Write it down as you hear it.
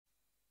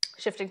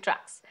shifting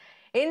tracks.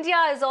 India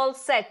is all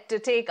set to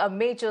take a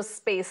major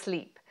space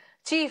leap.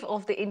 Chief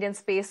of the Indian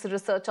Space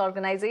Research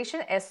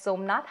Organization, S.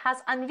 Somanath, has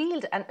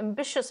unveiled an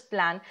ambitious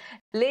plan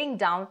laying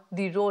down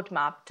the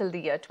roadmap till the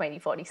year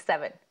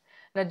 2047.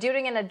 Now,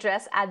 during an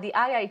address at the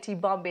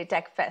IIT Bombay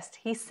Tech Fest,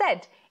 he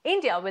said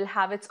India will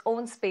have its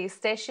own space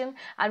station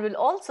and will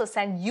also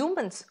send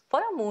humans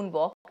for a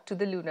moonwalk to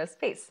the lunar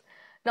space.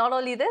 Not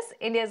only this,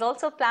 India is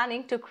also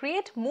planning to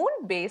create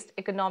moon-based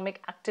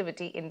economic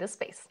activity in the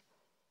space.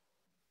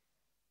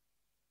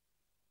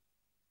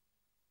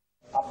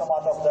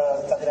 Aftermath of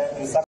the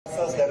Chandrayaan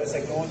success, there is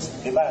a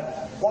huge demand.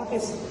 What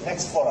is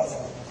next for us?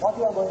 What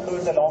we are going to do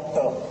in the long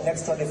term,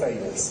 next 25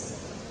 years?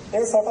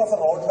 There is sort of a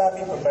roadmap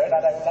we prepared,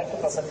 and I would like to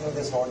present you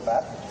this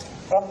roadmap.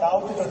 From now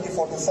to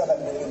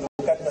 2047, when you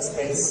look at the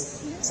space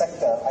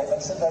sector, I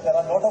mentioned that there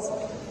are a lot of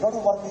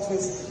work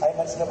which I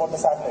mentioned about the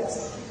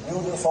satellites. You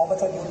do so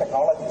much of new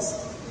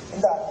technologies.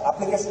 In the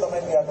application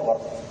domain, we have to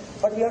work.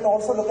 But we have to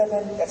also look at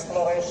an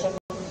exploration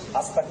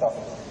aspect of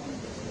it.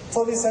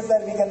 So we said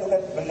that we can look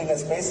at building a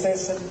space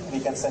station, we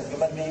can send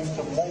human beings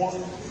to moon,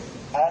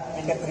 and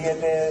we can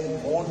create a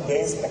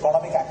moon-based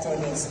economic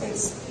activity in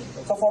space.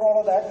 So for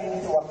all of that, we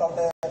need to work out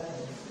a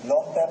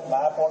long-term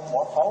map on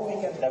how we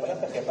can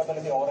develop the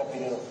capability over a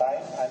period of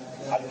time and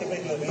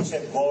ultimately reach a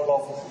goal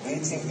of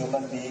reaching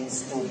human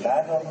beings to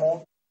land on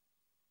moon.